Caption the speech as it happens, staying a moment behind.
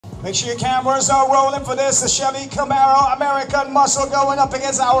Make sure your cameras are rolling for this. The Chevy Camaro American Muscle going up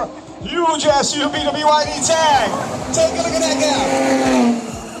against our huge SUV, the BYD Tang. Take a look at that gap.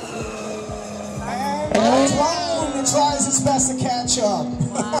 And the drone tries its best to catch up.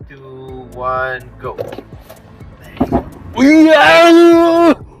 2, 1, go.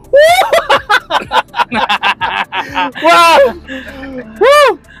 Yeah! Wow!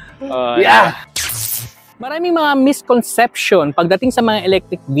 Woo! Yeah! Maraming mga misconception pagdating sa mga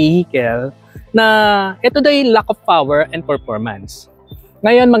electric vehicle na ito daw yung lack of power and performance.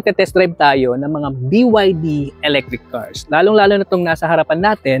 Ngayon magte-test drive tayo ng mga BYD electric cars. Lalong-lalo na itong nasa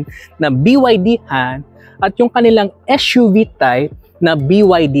harapan natin na BYD Han at yung kanilang SUV type na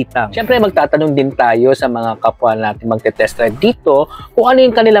BYD Tang. Siyempre magtatanong din tayo sa mga kapwa natin magte-test drive dito kung ano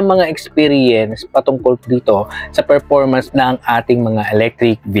yung kanilang mga experience patungkol dito sa performance ng ating mga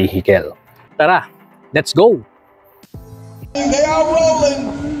electric vehicle. Tara, let's go! They are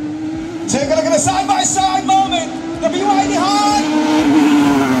rolling. Take a look at the side-by-side moment. The BYD Han.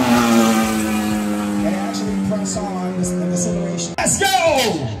 They actually press on the deceleration. Let's go!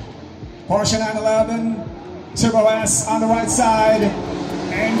 Porsche 911, Turbo S on the right side,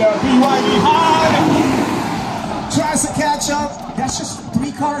 and BYD Han tries to catch up. That's just 3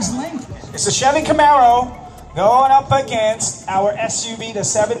 cars length. It's a Chevy Camaro going up against our SUV, the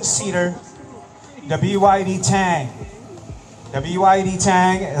 7-seater, the BYD Tang. The BYD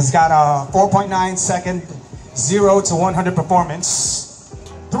Tang has got a 4.9 second 0 to 100 performance.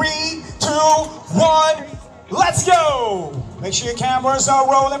 3, 2, 1, let's go! Make sure your cameras are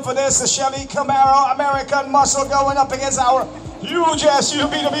rolling for this. The Chevy Camaro American Muscle going up against our huge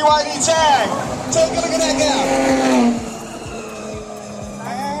SUV, the BYD Tang. Take a look at that gap.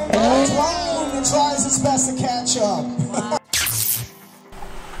 And the drone tries its best to catch up.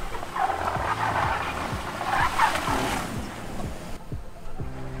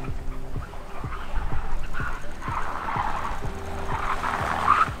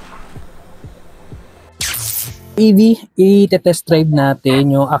 EV, i-test drive natin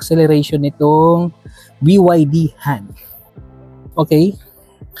yung acceleration nitong BYD Han. Okay?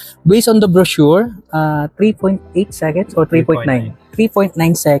 Based on the brochure, 3.8 seconds or 3.9? 3.9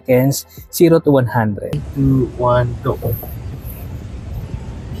 seconds, 0 to 100. 2, 1, go.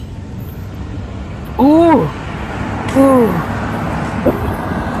 Ooh! Ooh!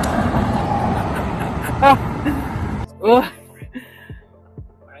 Oh!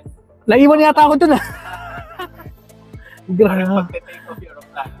 Naiwan yata ako dun ah! Grabe. Pag-take off your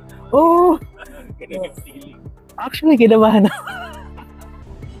plan. Oh! Actually, kinabahan ako.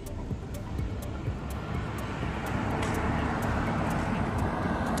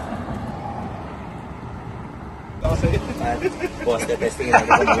 Boss, testing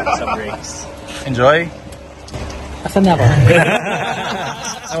natin sa brakes. Enjoy! Asan na ako?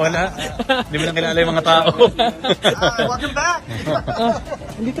 Wala. Hindi mo lang kilala yung mga tao. Welcome back!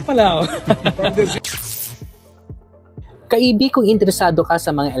 Dito pala ako. Kaibig, kung interesado ka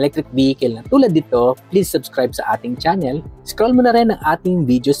sa mga electric vehicle na tulad dito, please subscribe sa ating channel. Scroll mo na rin ang ating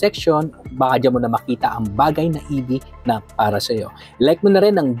video section. Baka dyan mo na makita ang bagay na EV na para sa iyo. Like mo na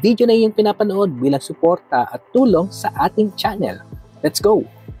rin ang video na iyong pinapanood bilang suporta at tulong sa ating channel. Let's go!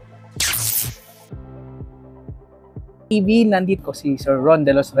 EV, nandito ko si Sir Ron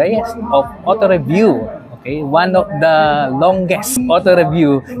De Los Reyes of Auto Review. Okay, one of the longest auto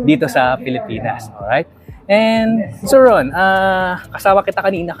review dito sa Pilipinas. Alright? And Sir Ron, kasama kita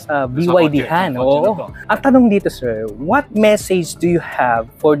kanina sa BYD Han. Oo. Ang tanong dito, sir, what message do you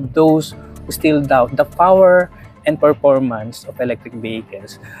have for those who still doubt the power and performance of electric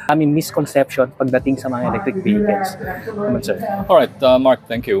vehicles? I mean, misconception pagdating sa mga electric vehicles. Come on, sir. All right, Mark,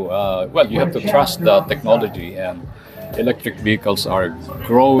 thank you. Well, you have to trust the technology, and electric vehicles are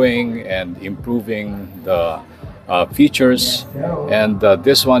growing and improving the features, and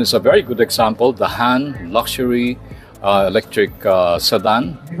this one is a very good example, the Han luxury electric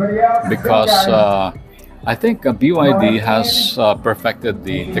sedan, because I think BYD has perfected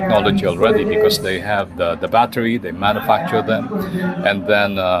the technology already, because they have the battery, they manufacture them, and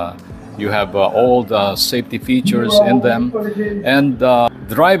then you have all the safety features in them, and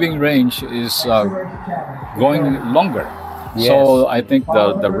driving range is going longer. Yes. So I think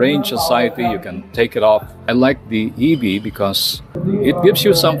the range anxiety, you can take it off. I like the EV because it gives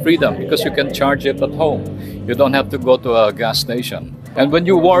you some freedom, because you can charge it at home. You don't have to go to a gas station. And when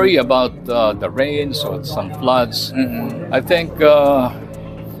you worry about the rains or some floods, I think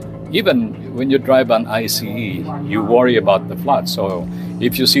even when you drive an ICE, you worry about the flood. So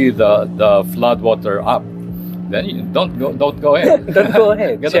if you see the flood water up, then you don't go ahead. Don't go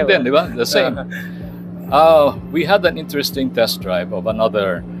ahead. Ganun din, di ba? The same. We had an interesting test drive of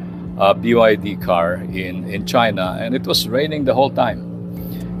another BYD car in China, and it was raining the whole time.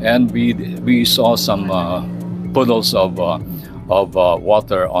 And we saw some puddles of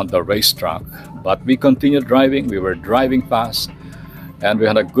water on the racetrack. But we continued driving. We were driving fast, and we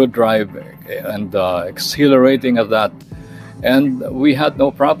had a good drive and exhilarating at that. And we had no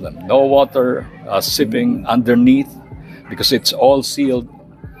problem, no water seeping underneath because it's all sealed.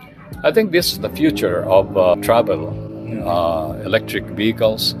 I think this is the future of travel. Electric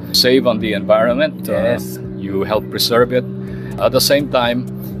vehicles save on the environment. Yes. You help preserve it. At the same time,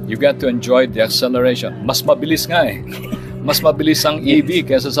 you get to enjoy the acceleration. Mas mabilis nga eh. Mas mabilis ang EV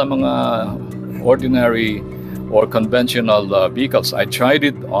kaysa sa mga ordinary or conventional vehicles. I tried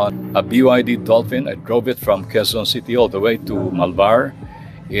it on a BYD Dolphin. I drove it from Quezon City all the way to Malvar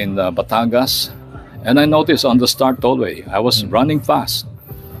in Batangas. And I noticed on the start tollway, I was running fast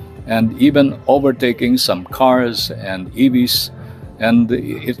and even overtaking some cars and EVs. And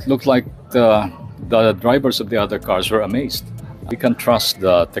it looked like the drivers of the other cars were amazed. We can trust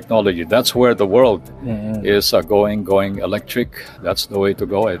the technology. That's where the world is going electric. That's the way to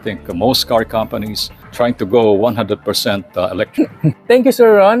go. I think most car companies trying to go 100% electric. Thank you,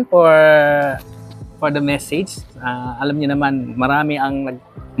 Sir Ron, for the message. Alam niyo naman, marami ang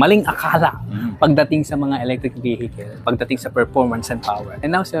maling akala pagdating sa mga electric vehicle, pagdating sa performance and power.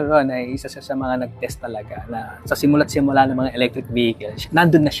 And now, Sir Ron ay isa sa mga nag-test talaga na sa simula ng mga electric vehicles,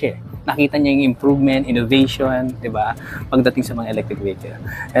 nandun na siya. Nakita niya yung improvement, innovation, di ba? Pagdating sa mga electric vehicle.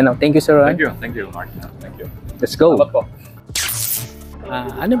 And now, thank you, Sir Ron. Thank you, Mark. Thank you. Let's go. Salamat po.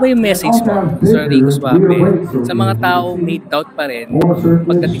 Ano ba yung message mo, Sir Rico Suape, sa mga taong may doubt pa rin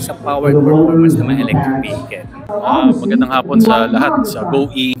pagdating sa power performance ng mga electric vehicle? Magandang hapon sa lahat sa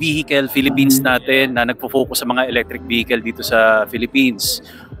GoeVihicle Philippines natin na nagpo-focus sa mga electric vehicle dito sa Philippines.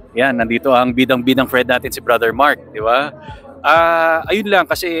 Yan, nandito ang bidang-bidang friend natin si Brother Mark, di ba? Ayun lang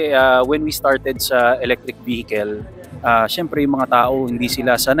kasi when we started sa electric vehicle, syempre yung mga tao hindi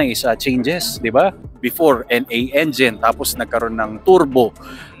sila sanay sa changes, di ba? Before NA engine, tapos nagkaroon ng turbo,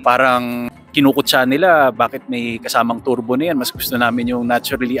 parang kinukutsa nila bakit may kasamang turbo na yan, mas gusto namin yung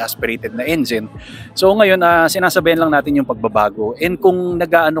naturally aspirated na engine. So ngayon sinasabayan lang natin yung pagbabago, and kung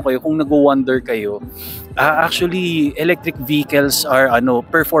kung nag-wonder kayo, actually electric vehicles are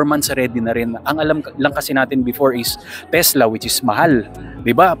performance ready na rin. Ang alam lang kasi natin before is Tesla, which is mahal,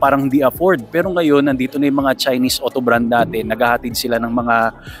 'di ba? Parang hindi afford. Pero ngayon nandito na yung mga Chinese auto brand natin, naghahatid sila ng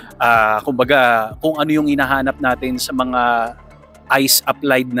mga kumbaga kung ano yung hinahanap natin sa mga ice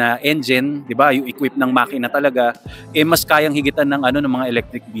applied na engine, 'di ba? Yung equip ng makina talaga mas kayang higitan ng ng mga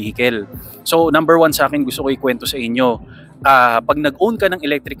electric vehicle. So number one sa akin, gusto ko ikwento sa inyo. Pag nag-own ka ng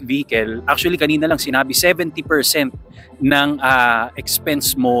electric vehicle, actually kanina lang sinabi 70% ng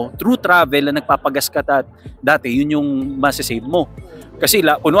expense mo through travel na nagpapagas ka dati, yun yung masasave mo. Kasi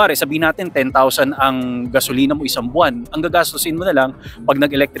kunwari, sabihin natin 10,000 ang gasolina mo isang buwan. Ang gagastusin mo na lang, pag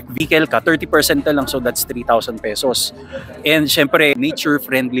nag-electric vehicle ka, 30% na lang, so that's 3,000 pesos. And syempre,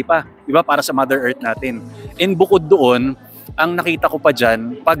 nature-friendly pa, di ba, para sa Mother Earth natin. And bukod doon, ang nakita ko pa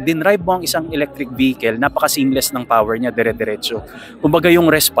dyan, pag dinrive mo ang isang electric vehicle, napaka-seamless ng power niya, dire-diretso. Kumbaga yung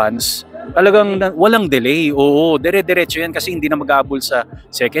response, talagang walang delay. Oo, dire-diretso yan kasi hindi na mag-aabol sa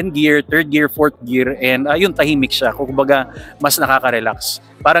second gear, third gear, fourth gear, and ayun, tahimik siya. Kumbaga, mas nakaka-relax.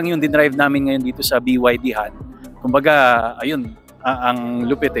 Parang yung dinrive namin ngayon dito sa BYD Han. Kumbaga, ayun, ang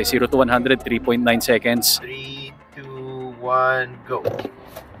lupit 0 to 100, 3.9 seconds. 3, 2, 1, go.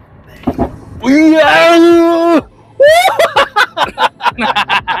 Wow!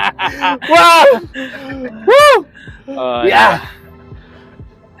 Woo! Yeah!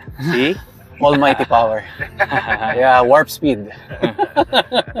 See? Almighty power. Yeah, warp speed.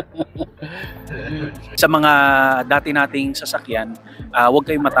 Sa mga dati nating sasakyan, huwag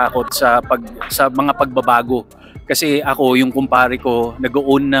kayong matakot sa mga pagbabago. Kasi ako, yung kumpare ko,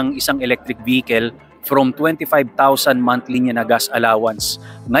 nag-own ng isang electric vehicle from 25,000 monthly niya na gas allowance.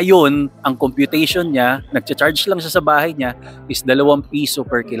 Ngayon, ang computation niya, nagcha-charge lang siya sa bahay niya, is 2 piso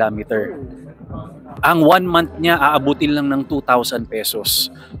per kilometer. Ang 1 month niya, aabutin lang ng 2,000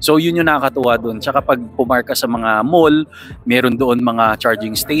 pesos. So yun yung nakakatuwa doon. Tsaka pag pumarka sa mga mall, meron doon mga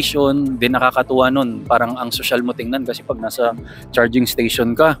charging station. Then nakakatuwa nun, parang ang social mo tingnan kasi pag nasa charging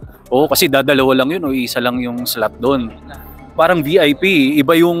station ka, kasi dadalawa lang yun o isa lang yung slot doon. parang VIP,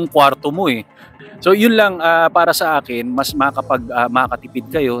 iba yung kwarto mo eh. So yun lang para sa akin, mas makakatipid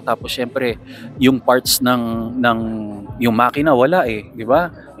kayo, tapos syempre yung parts ng yung makina wala eh, di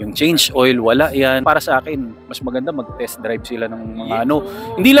ba? Yung change oil wala yan. Para sa akin, mas maganda mag-test drive sila ng mga ano.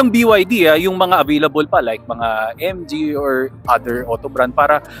 Hindi lang BYD yung mga available pa like mga MG or other auto brand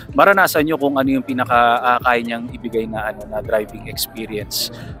para maranasan nyo kung ano yung kaya niyang ibigay na driving experience.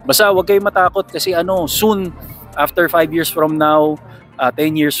 Basta huwag kayong matakot kasi soon after 5 years from now,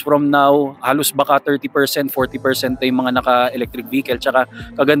 10 years from now, halos baka 30%, 40% na yung mga naka-electric vehicle. Tsaka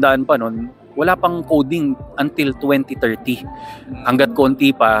kagandahan pa nun, wala pang coding until 2030. Hanggat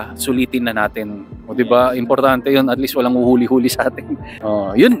konti pa, sulitin na natin. O diba, importante yun, at least walang uhuli-huli sa atin.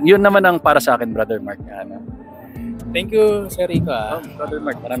 Yun naman ang para sa akin, Brother Mark. Thank you, Sir Rico. Brother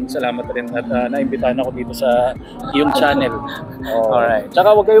Mark, maraming salamat rin at naimbitahan ako dito sa iyong channel. Alright.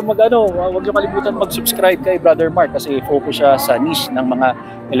 Tsaka huwag kayong huwag niyo kalimutan mag-subscribe kay Brother Mark kasi focus siya sa niche ng mga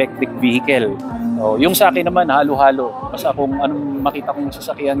electric vehicle. Yung sa akin naman, halo-halo. Basta kung anong makita kong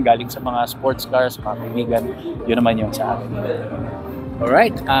sasakyan galing sa mga sports cars, mga kaibigan, yun naman yung sa akin.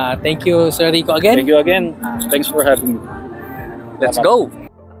 Alright. Thank you, Sir Rico again. Thank you again. Thanks for having me. Let's go!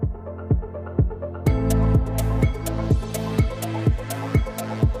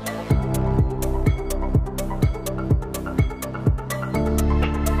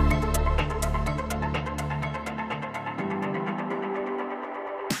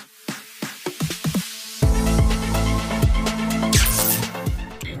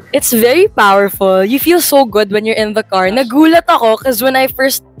 It's very powerful. You feel so good when you're in the car. Nagulat ako because when I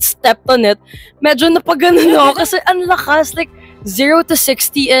first stepped on it, medyo napaganon ako kasi ang lakas. Like, 0 to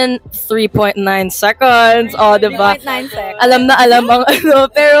 60 in 3.9 seconds. Diba? 3.9 seconds. Alam na alam ang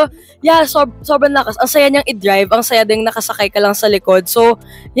Pero, yeah, sobrang lakas. Ang saya niyang i-drive. Ang saya ding nakasakay ka lang sa likod. So,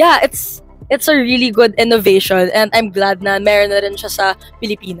 yeah, it's a really good innovation and I'm glad na meron na rin siya sa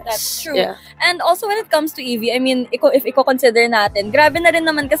Pilipinas. That's true. Yeah. And also when it comes to EV, I mean, if i-consider natin, grabe na rin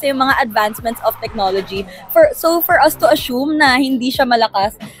naman kasi yung mga advancements of technology. So for us to assume na hindi siya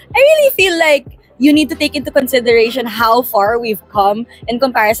malakas, I really feel like you need to take into consideration how far we've come in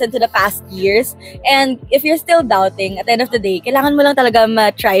comparison to the past years. And if you're still doubting, at the end of the day, kailangan mo lang talaga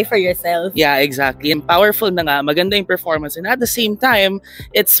ma-try for yourself. Yeah, exactly. And powerful na nga, maganda yung performance. And at the same time,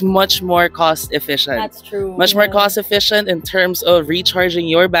 it's much more cost efficient. That's true. Much more cost efficient in terms of recharging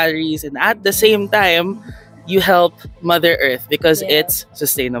your batteries. And at the same time, you help Mother Earth because it's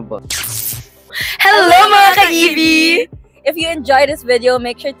sustainable. Hello mga ka-EV! If you enjoyed this video,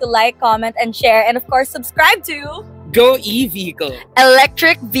 make sure to like, comment, and share. And of course, subscribe to Go e-vehicle.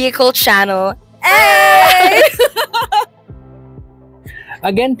 Electric Vehicle Channel. Hey!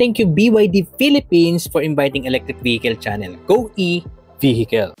 Again, thank you BYD Philippines for inviting Electric Vehicle Channel. Go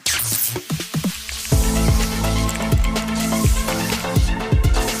e-vehicle.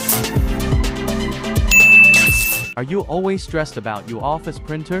 Are you always stressed about your office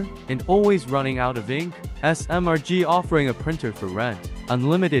printer and always running out of ink? SMRG offering a printer for rent,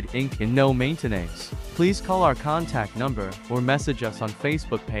 unlimited ink and no maintenance. Please call our contact number or message us on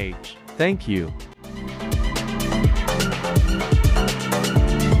Facebook page. Thank you.